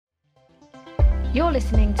You're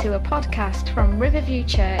listening to a podcast from Riverview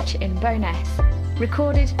Church in Bowness,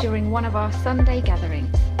 recorded during one of our Sunday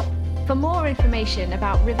gatherings. For more information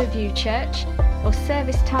about Riverview Church, or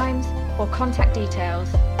service times, or contact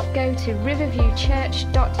details, go to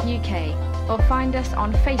riverviewchurch.uk or find us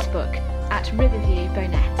on Facebook at Riverview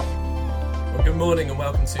Bowness. Well, good morning and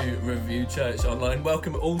welcome to Riverview Church Online.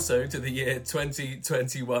 Welcome also to the year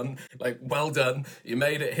 2021. Well done. You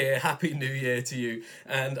made it here. Happy New Year to you.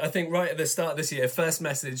 And I think right at the start of this year, first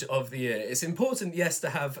message of the year, it's important, yes, to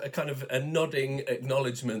have a kind of a nodding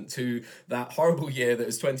acknowledgement to that horrible year that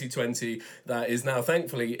was 2020 that is now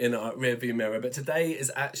thankfully in our rearview mirror. But today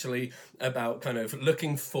is actually about kind of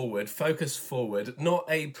looking forward, focus forward, not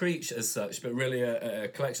a preach as such, but really a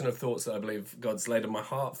collection of thoughts that I believe God's laid on my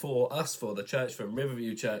heart for us, for the church, for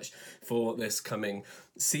Riverview Church, for this coming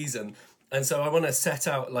season. And so I want to set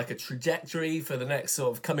out like a trajectory for the next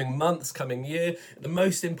sort of coming months, coming year, the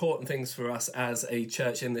most important things for us as a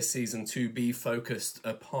church in this season to be focused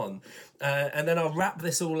upon. And then I'll wrap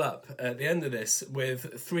this all up at the end of this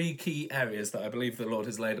with three key areas that I believe the Lord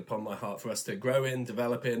has laid upon my heart for us to grow in,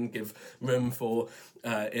 develop in, give room for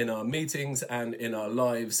in our meetings and in our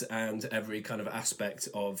lives and every kind of aspect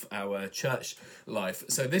of our church life.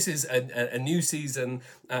 So this is a new season,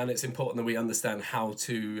 and it's important that we understand how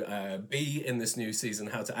to be in this new season,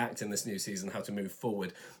 how to act in this new season, how to move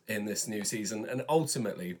forward in this new season. And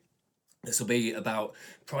ultimately, this will be about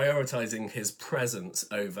prioritizing his presence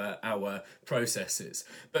over our processes.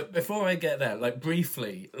 But before I get there,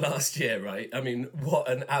 briefly, last year, right? I mean, what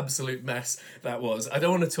an absolute mess that was. I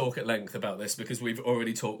don't want to talk at length about this because we've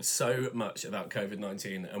already talked so much about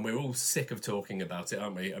COVID-19 and we're all sick of talking about it,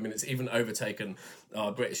 aren't we? I mean, it's even overtaken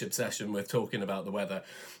our British obsession with talking about the weather.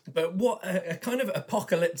 But what a kind of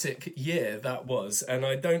apocalyptic year that was. And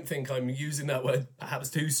I don't think I'm using that word perhaps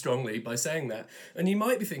too strongly by saying that. And you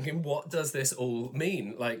might be thinking, what does this all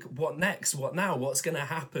mean? What next? What now? What's going to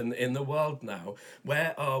happen in the world now?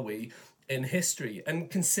 Where are we in history?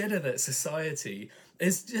 And consider that society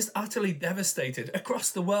is just utterly devastated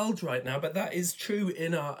across the world right now, but that is true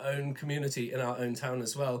in our own community, in our own town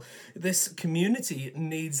as well. This community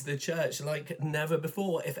needs the church like never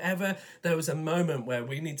before. If ever there was a moment where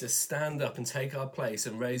we need to stand up and take our place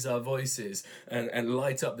and raise our voices and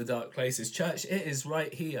light up the dark places, church, it is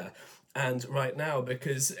right here and right now,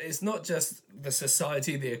 because it's not just the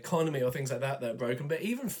society, the economy or things like that are broken, but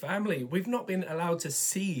even family. We've not been allowed to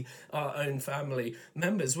see our own family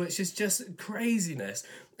members, which is just craziness.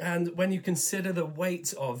 And when you consider the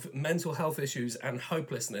weight of mental health issues and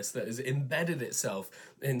hopelessness that has embedded itself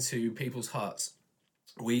into people's hearts,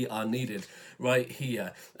 we are needed right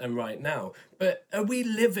here and right now. But are we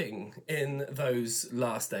living in those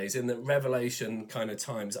last days, in the Revelation kind of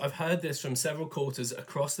times? I've heard this from several quarters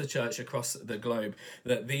across the church, across the globe,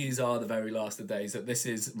 that these are the very last of days, that this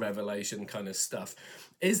is Revelation kind of stuff.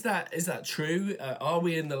 Is that true? Are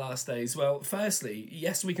we in the last days? Well, firstly,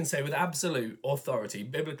 yes, we can say with absolute authority,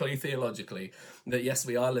 biblically, theologically, that yes,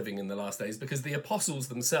 we are living in the last days, because the apostles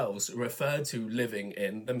themselves referred to living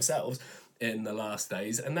in themselves in the last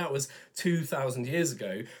days, and that was 2,000 years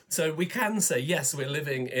ago. So we can say, yes, we're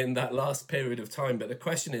living in that last period of time, but the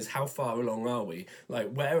question is, how far along are we?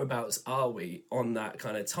 Whereabouts are we on that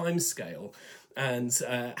kind of time scale? And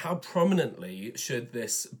how prominently should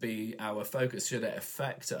this be our focus? Should it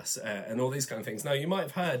affect us? And all these kind of things. Now, you might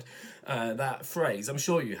have heard that phrase. I'm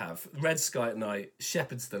sure you have. Red sky at night,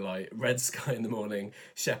 shepherd's delight. Red sky in the morning,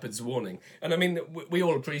 shepherd's warning. And I mean, we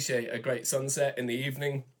all appreciate a great sunset in the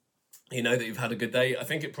evening. You know that you've had a good day. I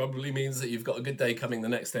think it probably means that you've got a good day coming the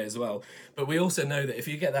next day as well. But we also know that if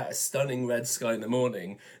you get that stunning red sky in the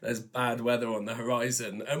morning, there's bad weather on the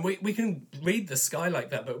horizon. And we can read the sky like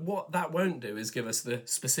that, but what that won't do is give us the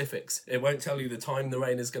specifics. It won't tell you the time the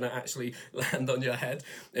rain is going to actually land on your head.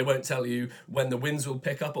 It won't tell you when the winds will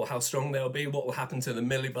pick up or how strong they'll be, what will happen to the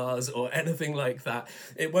millibars or anything like that.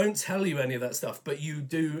 It won't tell you any of that stuff, but you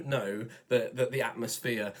do know that the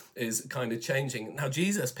atmosphere is kind of changing. Now,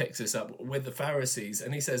 Jesus picks this up with the Pharisees,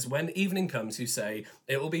 and he says, when evening comes, you say,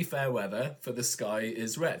 it will be fair weather, for the sky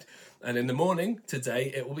is red. And in the morning,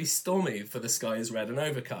 today, it will be stormy, for the sky is red and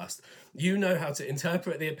overcast. You know how to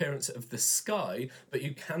interpret the appearance of the sky, but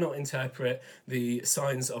you cannot interpret the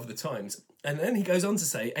signs of the times. And then he goes on to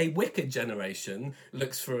say, a wicked generation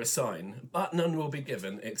looks for a sign, but none will be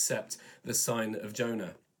given except the sign of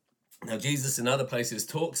Jonah. Now, Jesus in other places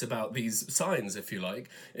talks about these signs, if you like,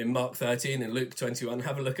 in Mark 13 and Luke 21.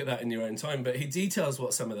 Have a look at that in your own time. But he details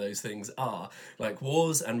what some of those things are, like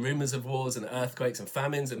wars and rumours of wars and earthquakes and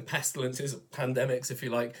famines and pestilences, pandemics, if you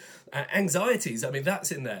like, anxieties. I mean,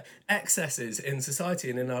 that's in there. Excesses in society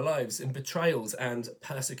and in our lives, in betrayals and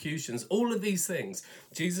persecutions. All of these things,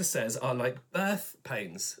 Jesus says, are like birth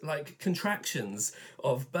pains, like contractions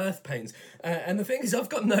of birth pains. And the thing is, I've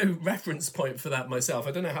got no reference point for that myself.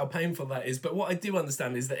 I don't know how painful that is, but what I do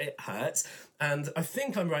understand is that it hurts. And I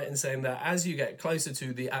think I'm right in saying that as you get closer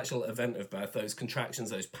to the actual event of birth, those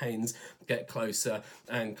contractions, those pains get closer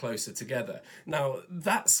and closer together. Now,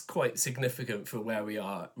 that's quite significant for where we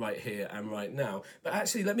are right here and right now. But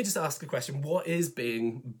actually, let me just ask a question. What is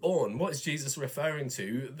being born? What is Jesus referring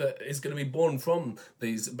to that is going to be born from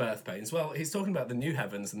these birth pains? Well, he's talking about the new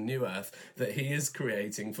heavens and new earth that he is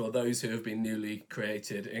creating for those who have been newly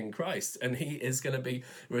created in Christ. And he is going to be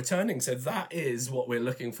returning. So that is what we're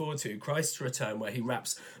looking forward to. Christ's return, where he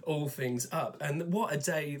wraps all things up. And what a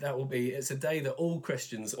day that will be. It's a day that all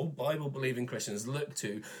Christians, all Bible-believing Christians, look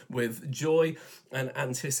to with joy and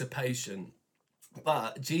anticipation.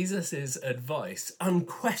 But Jesus's advice,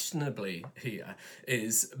 unquestionably here,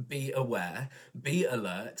 is be aware, be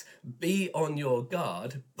alert, be on your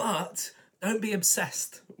guard, but don't be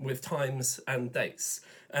obsessed with times and dates.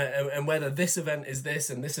 And whether this event is this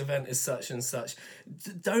and this event is such and such.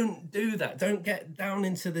 Don't do that. Don't get down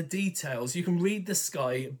into the details. You can read the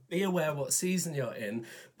sky, be aware what season you're in,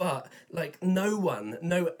 but like no one,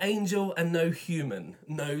 no angel and no human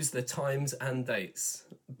knows the times and dates.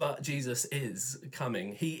 But Jesus is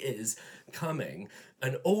coming. He is coming.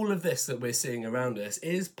 And all of this that we're seeing around us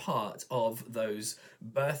is part of those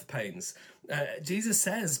birth pains. Jesus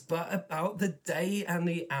says, but about the day and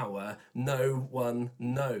the hour, no one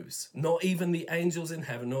knows. Not even the angels in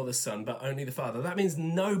heaven nor the Son, but only the Father. That means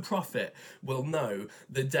no prophet will know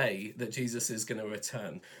the day that Jesus is going to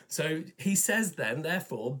return. So he says then,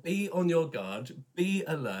 therefore, be on your guard, be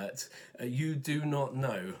alert. You do not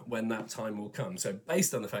know when that time will come. So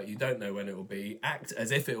based on the fact you don't know when it will be, act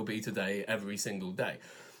as if it will be today every single day.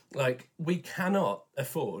 Like, we cannot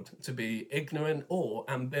afford to be ignorant or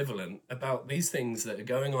ambivalent about these things that are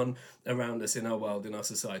going on around us in our world, in our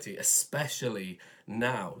society, especially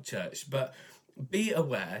now, church. But be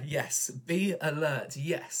aware, yes. Be alert,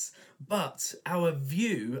 yes. But our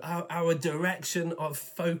view, our direction of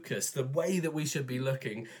focus, the way that we should be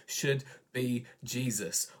looking should be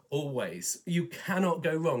Jesus. Always. You cannot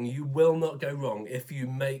go wrong. You will not go wrong if you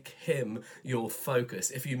make him your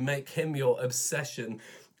focus, if you make him your obsession,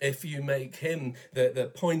 if you make him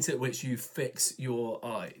the point at which you fix your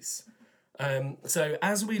eyes. So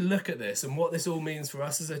as we look at this and what this all means for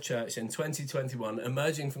us as a church in 2021,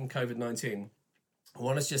 emerging from COVID-19, I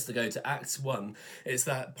want us just to go to Acts 1. It's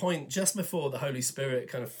that point just before the Holy Spirit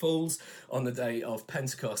kind of falls on the day of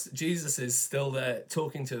Pentecost. Jesus is still there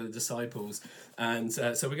talking to the disciples. And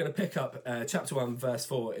so we're going to pick up chapter 1, verse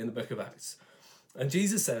 4 in the book of Acts. And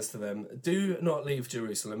Jesus says to them, do not leave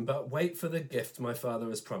Jerusalem, but wait for the gift my Father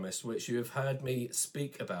has promised, which you have heard me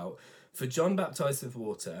speak about. For John baptized with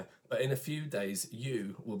water, but in a few days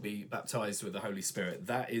you will be baptized with the Holy Spirit.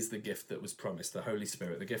 That is the gift that was promised, the Holy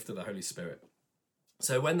Spirit, the gift of the Holy Spirit.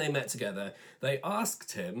 So when they met together, they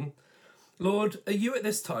asked him, Lord, are you at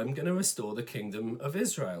this time going to restore the kingdom of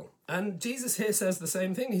Israel? And Jesus here says the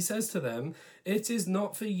same thing. He says to them, it is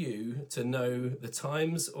not for you to know the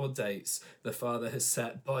times or dates the Father has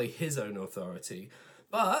set by his own authority,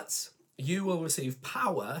 but you will receive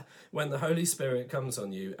power when the Holy Spirit comes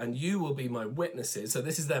on you, and you will be my witnesses. So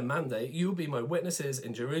this is their mandate. You will be my witnesses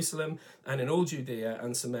in Jerusalem and in all Judea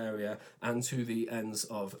and Samaria and to the ends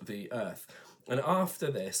of the earth. And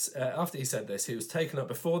after he said this, he was taken up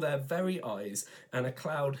before their very eyes, and a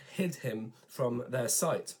cloud hid him from their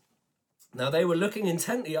sight. Now they were looking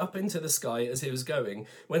intently up into the sky as he was going,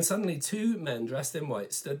 when suddenly two men dressed in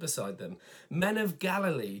white stood beside them. Men of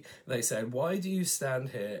Galilee, they said, why do you stand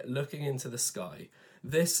here looking into the sky?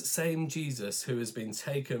 This same Jesus who has been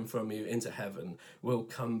taken from you into heaven will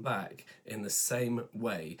come back in the same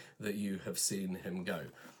way that you have seen him go.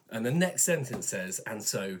 And the next sentence says, and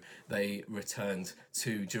so they returned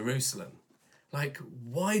to Jerusalem. Like,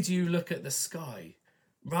 why do you look at the sky?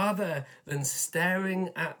 Rather than staring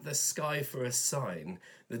at the sky for a sign,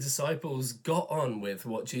 the disciples got on with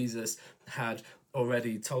what Jesus had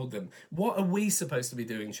already told them. What are we supposed to be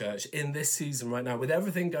doing, church, in this season right now with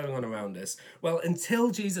everything going on around us? Well,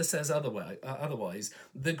 until Jesus says otherwise,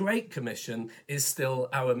 the Great Commission is still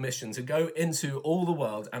our mission, to go into all the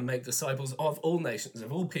world and make disciples of all nations,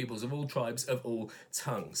 of all peoples, of all tribes, of all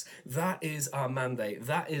tongues. That is our mandate.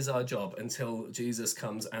 That is our job until Jesus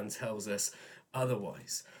comes and tells us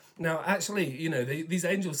otherwise. Now, actually, these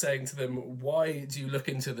angels saying to them, why do you look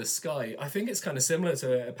into the sky? I think it's kind of similar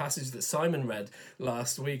to a passage that Simon read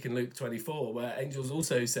last week in Luke 24, where angels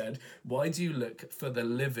also said, why do you look for the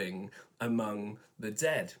living among the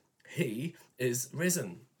dead? He is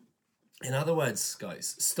risen. In other words,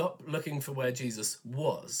 guys, stop looking for where Jesus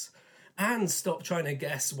was, and stop trying to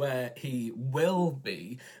guess where he will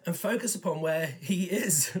be, and focus upon where he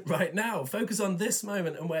is right now. Focus on this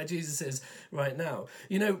moment and where Jesus is right now.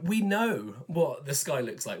 We know what the sky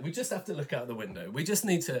looks like. We just have to look out the window. We just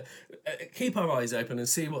need to keep our eyes open and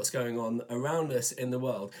see what's going on around us in the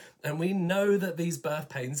world. And we know that these birth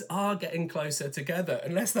pains are getting closer together,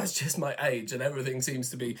 unless that's just my age and everything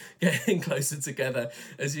seems to be getting closer together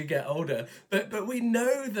as you get older. But we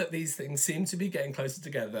know that these things seem to be getting closer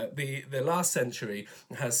together. The last century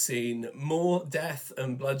has seen more death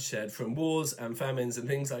and bloodshed from wars and famines and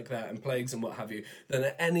things like that, and plagues and what have you, than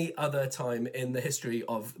at any other time in the history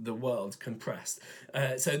of the world compressed.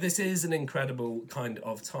 So this is an incredible kind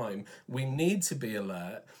of time. We need to be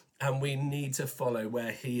alert, and we need to follow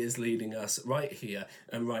where he is leading us right here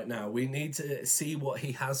and right now. We need to see what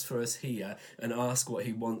he has for us here and ask what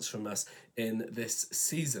he wants from us in this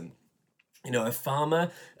season. A farmer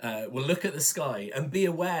will look at the sky and be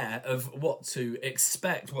aware of what to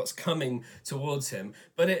expect, what's coming towards him,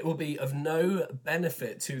 but it will be of no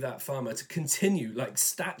benefit to that farmer to continue,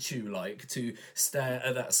 statue-like, to stare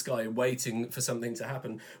at that sky waiting for something to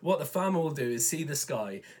happen. What the farmer will do is see the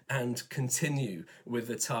sky and continue with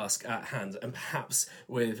the task at hand, and perhaps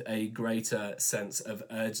with a greater sense of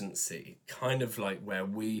urgency, kind of like where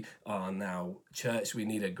we are now. Church, we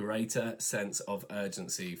need a greater sense of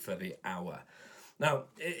urgency for the hour. Now,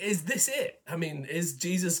 is this it? I mean, is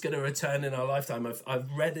Jesus going to return in our lifetime?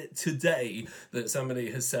 I've read it today that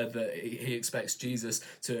somebody has said that he expects Jesus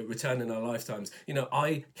to return in our lifetimes.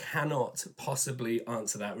 I cannot possibly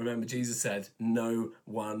answer that. Remember, Jesus said, no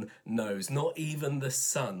one knows, not even the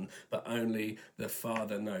Son, but only the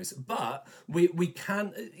Father knows. But we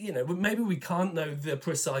can, maybe we can't know the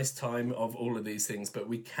precise time of all of these things, but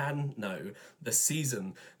we can know the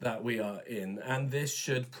season that we are in. And this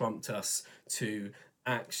should prompt us to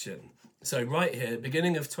action. So right here,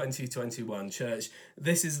 beginning of 2021, church,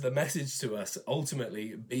 this is the message to us.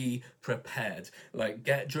 Ultimately, be prepared.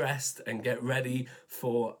 Get dressed and get ready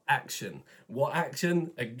for action. What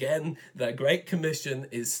action? Again, the Great Commission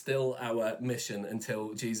is still our mission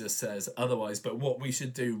until Jesus says otherwise. But what we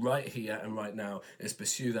should do right here and right now is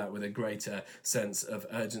pursue that with a greater sense of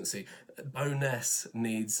urgency. Bowness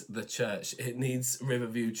needs the church. It needs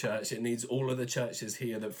Riverview Church. It needs all of the churches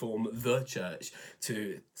here that form the church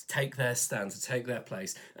to take their stand, to take their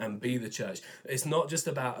place and be the church. It's not just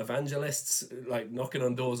about evangelists knocking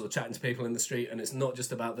on doors or chatting to people in the street, and it's not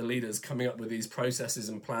just about the leaders coming up with these processes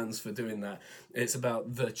and plans for doing that. It's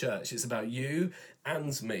about the church. It's about you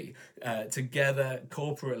and me together,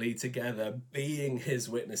 corporately together, being his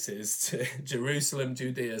witnesses to Jerusalem,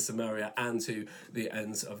 Judea, Samaria, and to the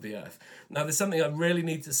ends of the earth. Now, there's something I really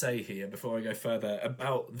need to say here before I go further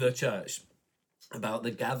about the church, about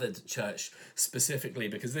the gathered church specifically,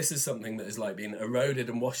 because this is something that has been eroded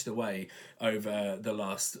and washed away over the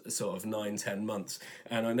last sort of 9-10 months.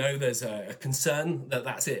 And I know there's a concern that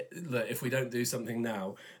that's it, that if we don't do something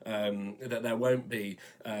now, that there won't be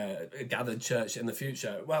a gathered church in the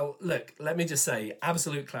future. Well, look, let me just say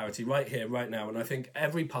absolute clarity right here, right now. And I think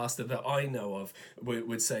every pastor that I know of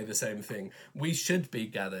would say the same thing. We should be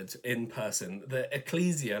gathered in person. The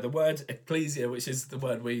ecclesia, the word ecclesia, which is the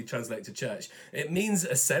word we translate to church, it means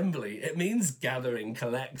assembly, it means gathering,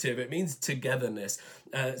 collective, it means togetherness.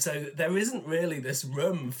 So there isn't really this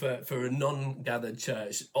room for a non-gathered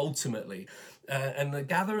church, ultimately. And the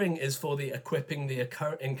gathering is for the equipping, the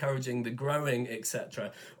encouraging, the growing,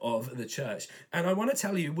 etc. of the church. And I want to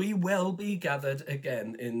tell you, we will be gathered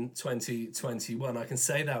again in 2021. I can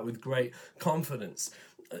say that with great confidence.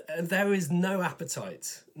 There is no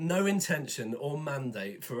appetite, no intention or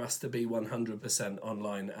mandate for us to be 100%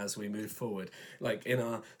 online as we move forward. In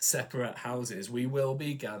our separate houses, we will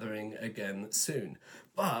be gathering again soon.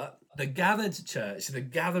 But the gathered church, the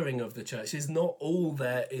gathering of the church, is not all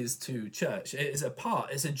there is to church. It is a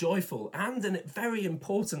part, it's a joyful and a very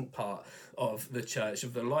important part of the church,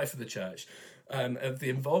 of the life of the church. of the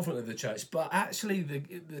involvement of the church. But actually,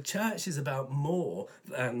 the church is about more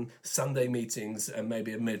than Sunday meetings and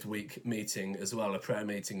maybe a midweek meeting as well, a prayer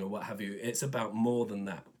meeting or what have you. It's about more than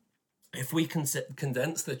that. If we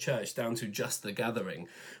condense the church down to just the gathering,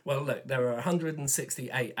 well, look, there are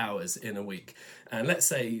 168 hours in a week. And let's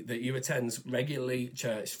say that you attend regularly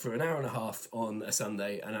church for an hour and a half on a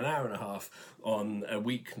Sunday and an hour and a half on a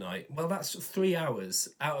weeknight. Well, that's 3 hours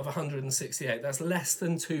out of 168. That's less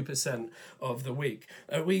than 2% of the week.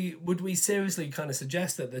 Would we seriously kind of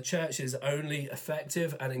suggest that the church is only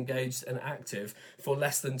effective and engaged and active for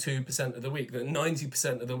less than 2% of the week, that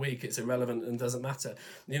 90% of the week it's irrelevant and doesn't matter?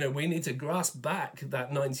 We need to grasp back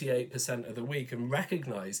that 98% of the week and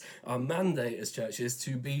recognise our mandate as church is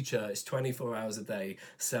to be church 24 hours a day,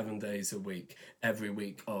 7 days a week, every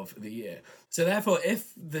week of the year. So therefore,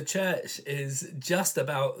 if the church is just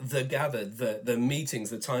about the gathered, the meetings,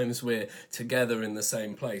 the times we're together in the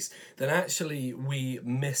same place, then actually we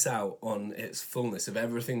miss out on its fullness of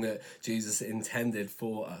everything that Jesus intended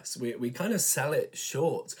for us. We kind of sell it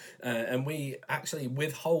short, and we actually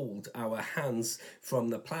withhold our hands from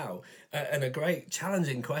the plough. And a great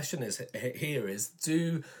challenging question is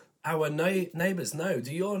do our neighbours know?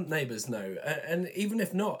 Do your neighbours know? And even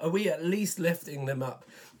if not, are we at least lifting them up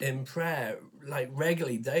in prayer, like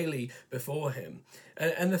regularly, daily before him?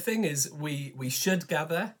 And the thing is, we should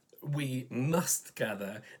gather, we must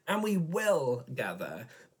gather, and we will gather.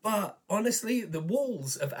 But honestly, the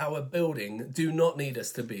walls of our building do not need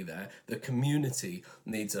us to be there. The community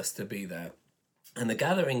needs us to be there. And the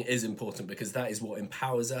gathering is important because that is what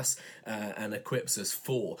empowers us and equips us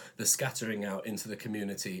for the scattering out into the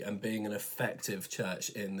community and being an effective church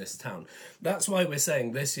in this town. That's why we're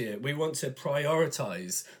saying this year we want to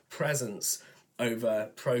prioritise presence over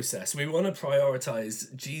process. We want to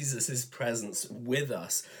prioritise Jesus's presence with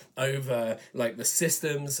us over like the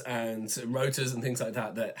systems and rotas and things like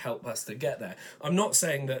that help us to get there. I'm not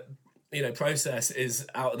saying that process is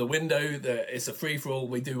out of the window, that it's a free-for-all,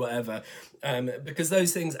 we do whatever, because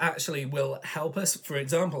those things actually will help us. For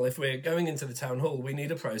example, if we're going into the town hall, we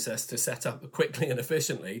need a process to set up quickly and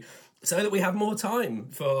efficiently so that we have more time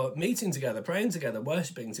for meeting together, praying together,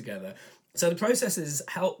 worshipping together. So the processes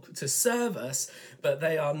help to serve us, but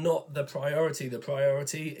they are not the priority. The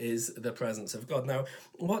priority is the presence of God. Now,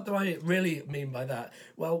 what do I really mean by that?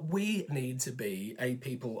 Well, we need to be a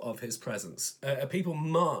people of his presence, a people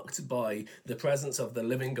marked by the presence of the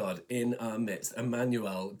living God in our midst,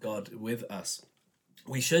 Emmanuel, God with us.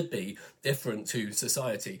 We should be different to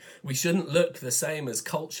society. We shouldn't look the same as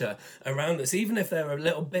culture around us, even if there are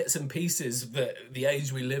little bits and pieces that the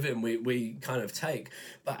age we live in we kind of take.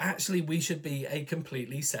 But actually, we should be a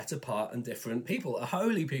completely set apart and different people, a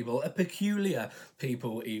holy people, a peculiar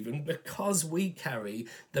people even, because we carry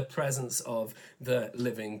the presence of the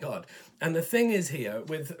living God. And the thing is here,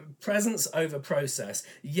 with presence over process,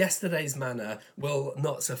 yesterday's manna will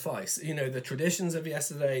not suffice. The traditions of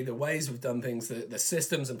yesterday, the ways we've done things, the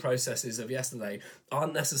systems and processes of yesterday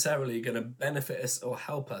aren't necessarily going to benefit us or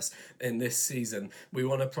help us in this season. We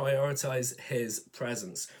want to prioritize his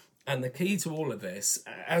presence. And the key to all of this,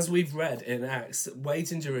 as we've read in Acts,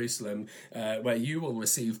 wait in Jerusalem, where you will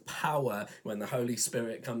receive power when the Holy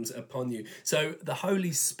Spirit comes upon you. So the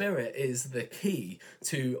Holy Spirit is the key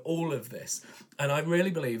to all of this. And I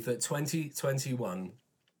really believe that 2021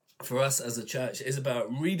 for us as a church is about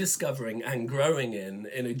rediscovering and growing in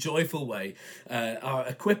a joyful way, our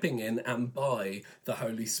equipping in and by the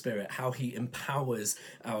Holy Spirit, how he empowers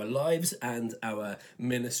our lives and our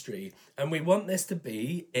ministry. And we want this to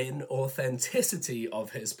be in authenticity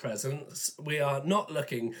of his presence. We are not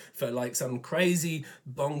looking for like some crazy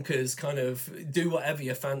bonkers kind of do whatever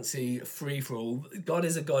you fancy free for all. God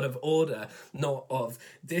is a God of order, not of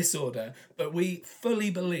disorder. But we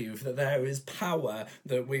fully believe that there is power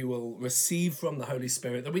that we will receive from the Holy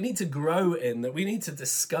Spirit, that we need to grow in, that we need to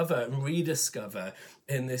discover and rediscover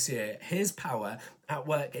in this year. His power at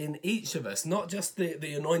work in each of us, not just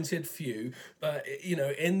the anointed few, but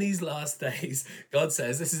in these last days, God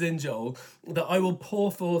says, this is in Joel, that I will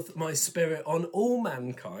pour forth my spirit on all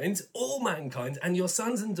mankind, and your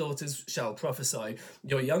sons and daughters shall prophesy,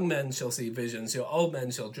 your young men shall see visions, your old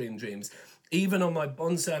men shall dream dreams. Even on my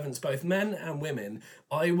bondservants, both men and women,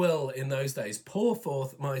 I will in those days pour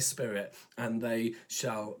forth my spirit and they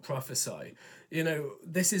shall prophesy.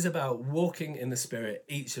 This is about walking in the Spirit,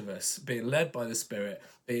 each of us, being led by the Spirit,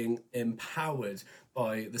 being empowered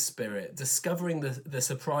by the Spirit, discovering the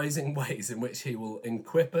surprising ways in which he will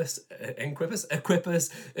equip us,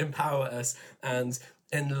 empower us, and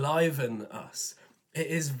enliven us. It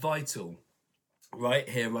is vital right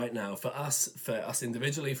here, right now, for us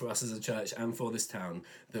individually, for us as a church, and for this town,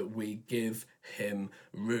 that we give him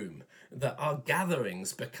room, that our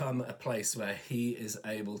gatherings become a place where he is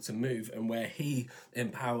able to move and where he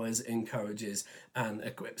empowers, encourages, and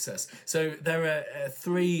equips us. So there are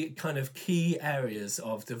three kind of key areas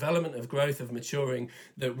of development, of growth, of maturing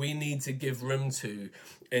that we need to give room to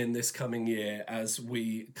in this coming year as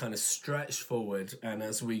we kind of stretch forward and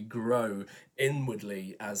as we grow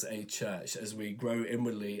inwardly as a church, as we grow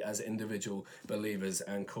inwardly as individual believers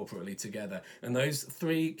and corporately together. And those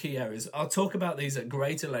three key areas, I'll talk about these at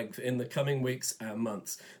greater length in the coming weeks and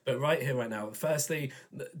months. But right here, right now, firstly,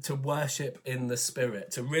 to worship in the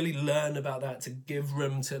Spirit, to really learn about that, to give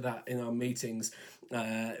room to that in our meetings.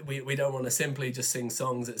 We don't want to simply just sing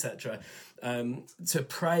songs, etc. To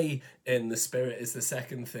pray in the Spirit is the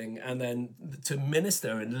second thing, and then to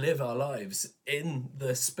minister and live our lives in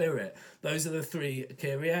the Spirit. Those are the three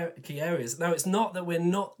key areas. Now, it's not that we're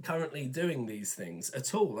not currently doing these things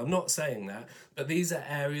at all. I'm not saying that, but these are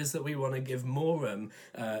areas that we want to give more room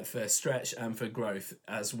for stretch and for growth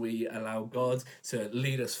as we allow God to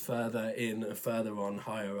lead us further in, further on,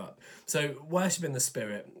 higher up. So worship in the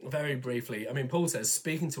Spirit, very briefly. I mean, Paul says,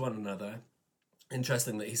 speaking to one another.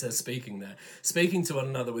 Interesting that he says speaking there. Speaking to one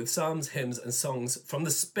another with psalms, hymns, and songs from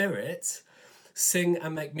the Spirit. Sing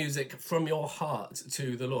and make music from your heart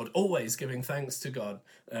to the Lord, always giving thanks to God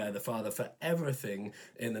the Father for everything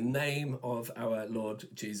in the name of our Lord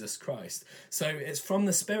Jesus Christ. So it's from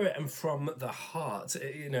the Spirit and from the heart.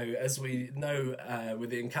 You know, as we know with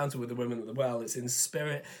the encounter with the woman at the well, it's in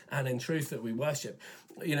spirit and in truth that we worship.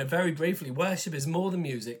 You know, very briefly, worship is more than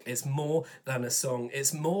music. It's more than a song.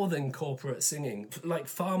 It's more than corporate singing, like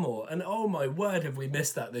far more. And oh my word, have we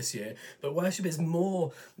missed that this year. But worship is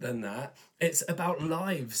more than that. It's about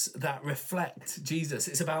lives that reflect Jesus.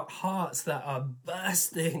 It's about hearts that are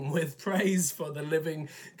bursting with praise for the living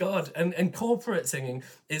God. And corporate singing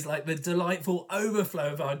is like the delightful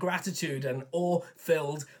overflow of our gratitude and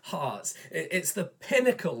awe-filled hearts. It's the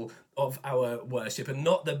pinnacle of our worship and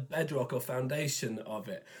not the bedrock or foundation of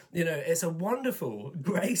it. You know, it's a wonderful,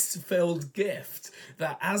 grace-filled gift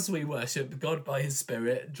that as we worship, God by his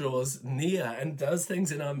Spirit draws near and does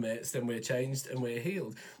things in our midst, and we're changed and we're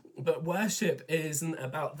healed. But worship isn't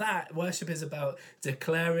about that. Worship is about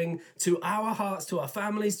declaring to our hearts, to our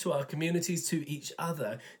families, to our communities, to each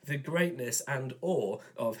other, the greatness and awe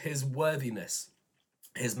of his worthiness,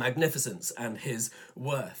 his magnificence and his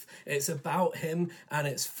worth. It's about him and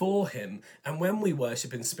it's for him. And when we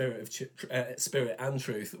worship in spirit and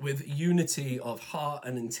truth, with unity of heart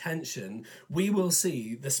and intention, we will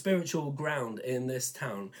see the spiritual ground in this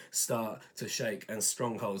town start to shake and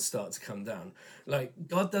strongholds start to come down. Like,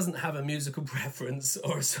 God doesn't have a musical preference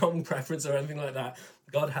or a song preference or anything like that.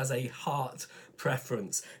 God has a heart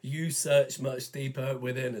preference. You search much deeper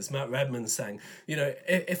within, as Matt Redman sang. You know,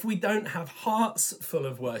 if we don't have hearts full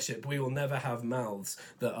of worship, we will never have mouths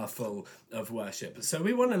that are full of worship. So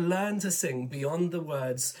we want to learn to sing beyond the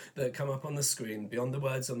words that come up on the screen, beyond the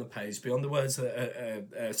words on the page, beyond the words that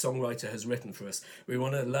a songwriter has written for us. We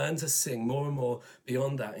want to learn to sing more and more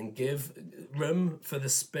beyond that and give room for the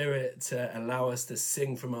Spirit to allow us to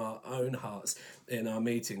sing from our own hearts in our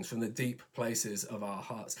meetings, from the deep places of our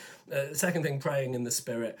hearts. Second thing, praying in the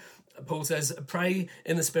Spirit. Paul says, pray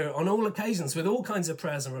in the Spirit on all occasions with all kinds of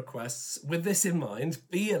prayers and requests. With this in mind,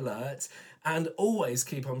 be alert and always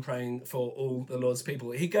keep on praying for all the Lord's people.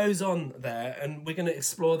 He goes on there, and we're going to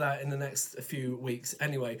explore that in the next few weeks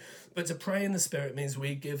anyway. But to pray in the Spirit means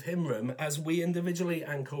we give him room as we individually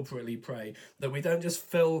and corporately pray, that we don't just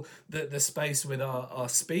fill the space with our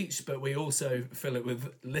speech, but we also fill it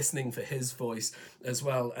with listening for his voice as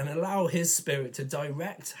well, and allow his Spirit to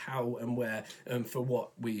direct how and where and for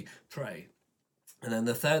what we pray. And then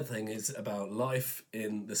the third thing is about life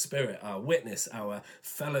in the Spirit, our witness, our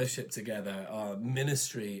fellowship together, our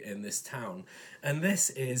ministry in this town. And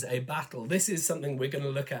this is a battle. This is something we're going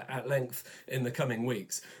to look at length in the coming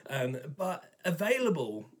weeks. But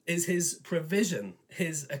available is his provision,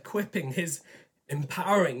 his equipping, his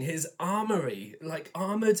empowering, his armory, like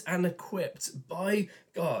armoured and equipped by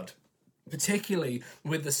God, particularly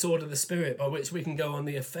with the sword of the Spirit, by which we can go on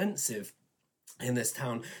the offensive in this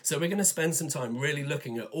town. So we're going to spend some time really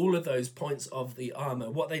looking at all of those points of the armour,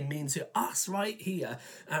 what they mean to us right here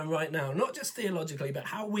and right now, not just theologically, but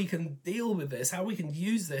how we can deal with this, how we can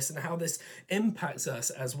use this, and how this impacts us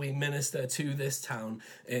as we minister to this town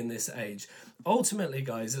in this age. Ultimately,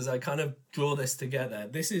 guys, as I kind of draw this together,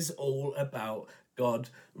 this is all about God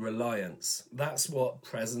reliance. That's what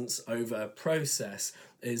presence over process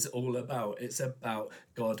is all about. It's about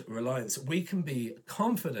God reliance. We can be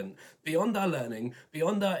confident beyond our learning,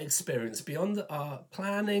 beyond our experience, beyond our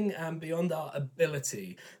planning, and beyond our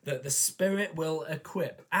ability that the Spirit will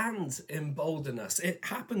equip and embolden us. It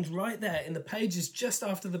happened right there in the pages just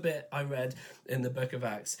after the bit I read in the book of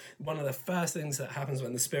Acts. One of the first things that happens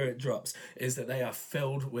when the Spirit drops is that they are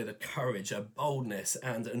filled with a courage, a boldness,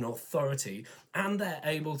 and an authority, and they're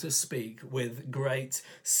able to speak with great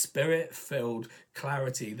Spirit-filled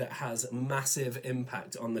clarity that has massive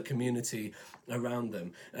impact on the community around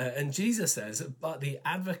them. And Jesus says, but the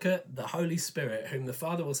advocate, the Holy Spirit, whom the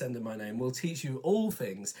Father will send in my name, will teach you all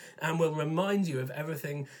things and will remind you of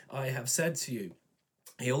everything I have said to you.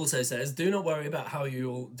 He also says, do not worry about how you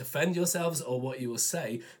will defend yourselves or what you will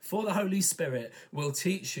say, for the Holy Spirit will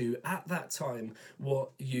teach you at that time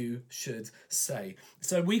what you should say.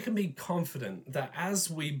 So we can be confident that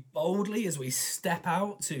as we step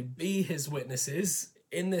out to be his witnesses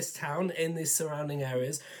in this town, in these surrounding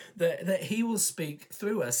areas, that he will speak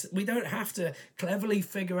through us. We don't have to cleverly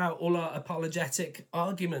figure out all our apologetic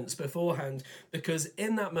arguments beforehand, because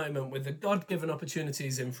in that moment, with the God-given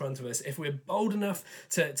opportunities in front of us, if we're bold enough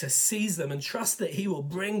to seize them and trust that he will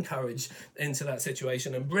bring courage into that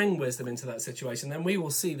situation and bring wisdom into that situation, then we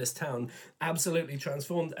will see this town absolutely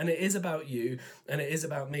transformed. And it is about you and it is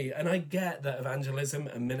about me. And I get that evangelism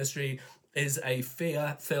and ministry is a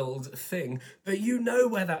fear-filled thing, but you know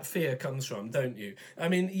where that fear comes from, don't you? I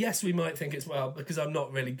mean, yes, we might think it's, well, because I'm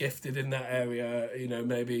not really gifted in that area,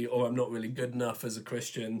 maybe, or I'm not really good enough as a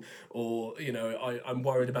Christian, or, I'm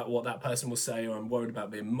worried about what that person will say, or I'm worried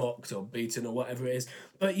about being mocked or beaten or whatever it is.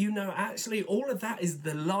 But actually, all of that is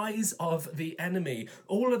the lies of the enemy.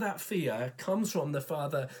 All of that fear comes from the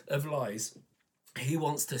father of lies. He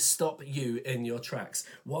wants to stop you in your tracks.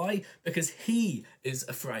 Why? Because he is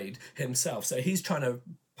afraid himself. So he's trying to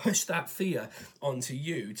push that fear onto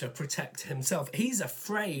you to protect himself. He's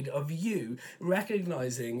afraid of you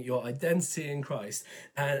recognizing your identity in Christ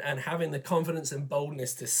and having the confidence and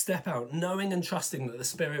boldness to step out, knowing and trusting that the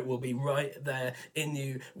Spirit will be right there in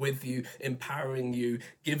you, with you, empowering you,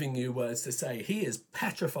 giving you words to say. He is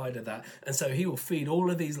petrified of that. And so he will feed all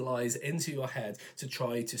of these lies into your head to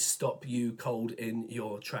try to stop you cold in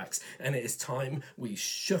your tracks. And it is time we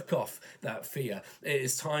shook off that fear. It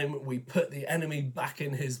is time we put the enemy back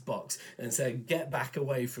in his box and say, get back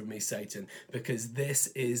away from me, Satan, because this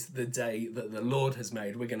is the day that the Lord has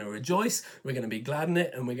made. We're going to rejoice, we're going to be glad in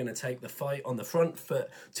it, and we're going to take the fight on the front foot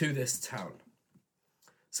to this town.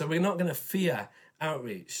 So we're not going to fear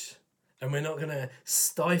outreach, and we're not going to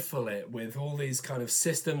stifle it with all these kind of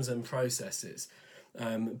systems and processes,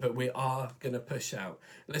 but we are going to push out.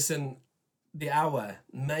 Listen, the hour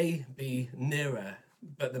may be nearer,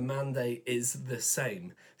 but the mandate is the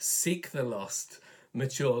same. Seek the lost,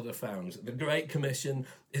 mature the found. The Great Commission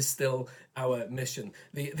is still our mission.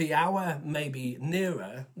 The hour may be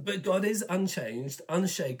nearer, but God is unchanged,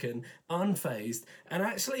 unshaken, unfazed, and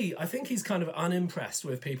actually I think he's kind of unimpressed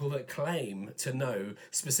with people that claim to know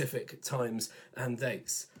specific times and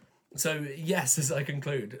dates. So yes, as I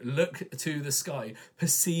conclude, look to the sky,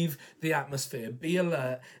 perceive the atmosphere, be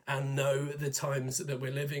alert and know the times that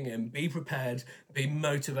we're living in. Be prepared, be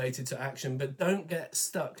motivated to action, but don't get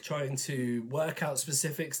stuck trying to work out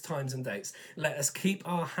specifics, times and dates. Let us keep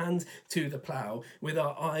our hand to the plough with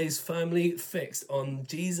our eyes firmly fixed on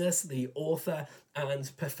Jesus, the author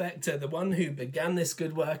and perfecter, the one who began this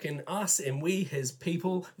good work in us, in we, his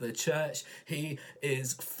people, the church. He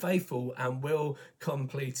is faithful and will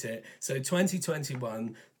complete it. So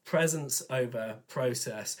 2021, presence over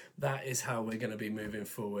process. That is how we're going to be moving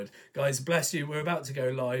forward. Guys, bless you. We're about to go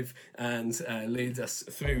live and lead us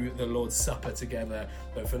through the Lord's Supper together.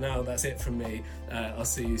 But for now, that's it from me. I'll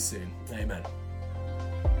see you soon. Amen.